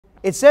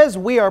It says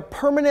we are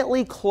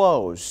permanently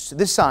closed.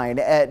 This sign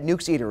at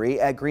Newk's Eatery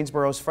at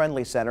Greensboro's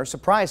Friendly Center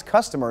surprised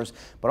customers,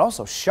 but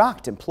also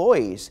shocked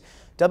employees.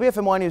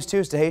 WFMY News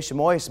 2's Tahisha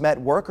Moyes met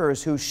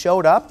workers who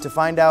showed up to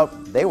find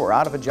out they were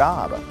out of a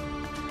job.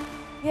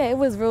 Yeah, it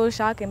was real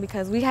shocking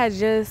because we had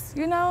just,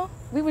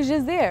 we was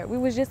just there. We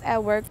was just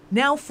at work.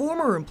 Now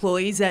former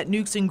employees at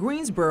Newk's in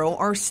Greensboro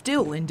are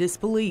still in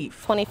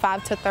disbelief.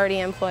 25 to 30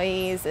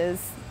 employees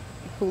is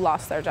who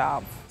lost their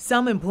job.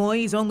 Some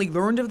employees only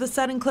learned of the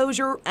sudden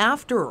closure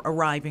after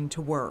arriving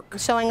to work.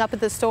 Showing up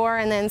at the store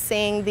and then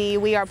seeing the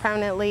 "we are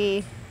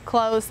permanently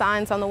closed"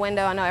 signs on the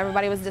window, I know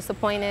everybody was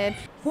disappointed.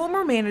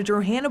 Former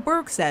manager Hannah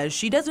Burke says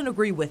she doesn't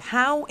agree with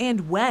how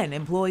and when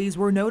employees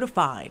were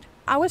notified.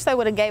 I wish they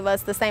would have gave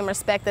us the same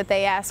respect that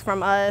they asked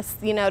from us,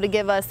 to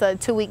give us a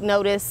 2-week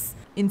notice.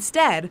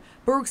 Instead,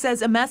 Burke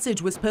says a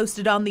message was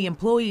posted on the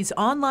employee's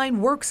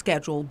online work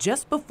schedule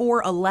just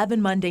before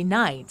 11 Monday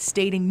night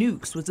stating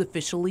Newk's was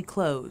officially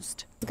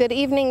closed. Good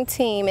evening,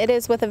 team. It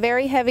is with a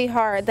very heavy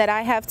heart that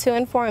I have to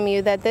inform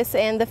you that this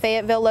and the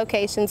Fayetteville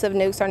locations of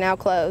Newk's are now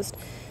closed.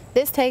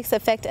 This takes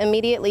effect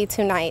immediately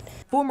tonight.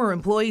 Former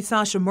employee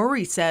Sasha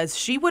Murray says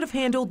she would have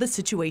handled the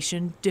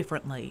situation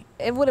differently.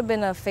 It would have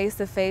been a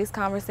face-to-face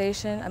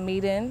conversation, a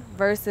meeting,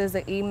 versus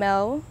an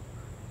email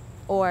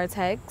or a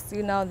text,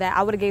 that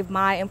I would have gave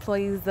my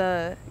employees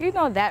the,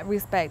 that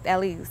respect at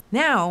least.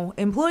 Now,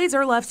 employees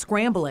are left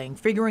scrambling,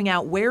 figuring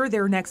out where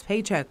their next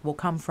paycheck will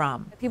come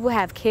from. People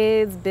have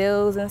kids,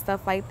 bills, and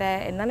stuff like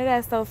that, and none of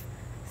that stuff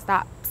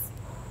stops,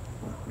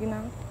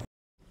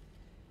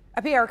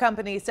 A PR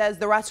company says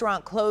the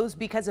restaurant closed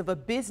because of a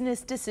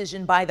business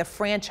decision by the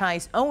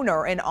franchise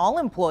owner, and all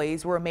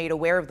employees were made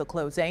aware of the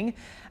closing.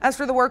 As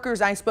for the workers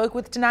I spoke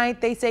with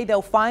tonight, they say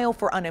they'll file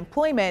for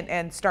unemployment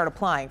and start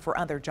applying for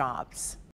other jobs.